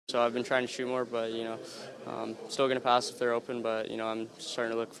So I've been trying to shoot more, but still going to pass if they're open. But I'm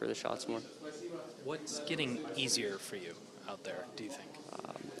starting to look for the shots more. What's getting easier for you out there, do you think?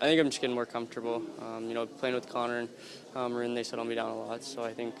 I think I'm just getting more comfortable. Playing with Connor and Marin, they settle me down a lot. So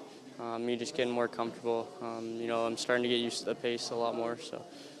I think me just getting more comfortable. I'm starting to get used to the pace a lot more. So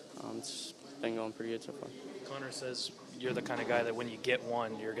it's been going pretty good so far. Connor says you're the kind of guy that when you get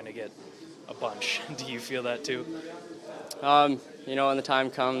one, you're going to get a bunch. Do you feel that too? When the time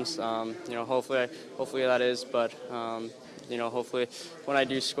comes, hopefully that is. But hopefully when I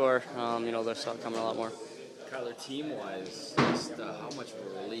do score, they'll start coming a lot more. Kyler, team-wise, how much of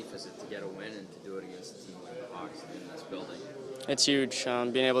a relief is it to get a win and to do it against a team like the Hawks in this building? It's huge.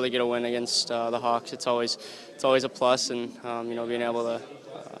 Being able to get a win against the Hawks, it's always a plus, and being able to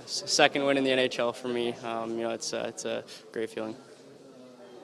second win in the NHL for me, it's a great feeling.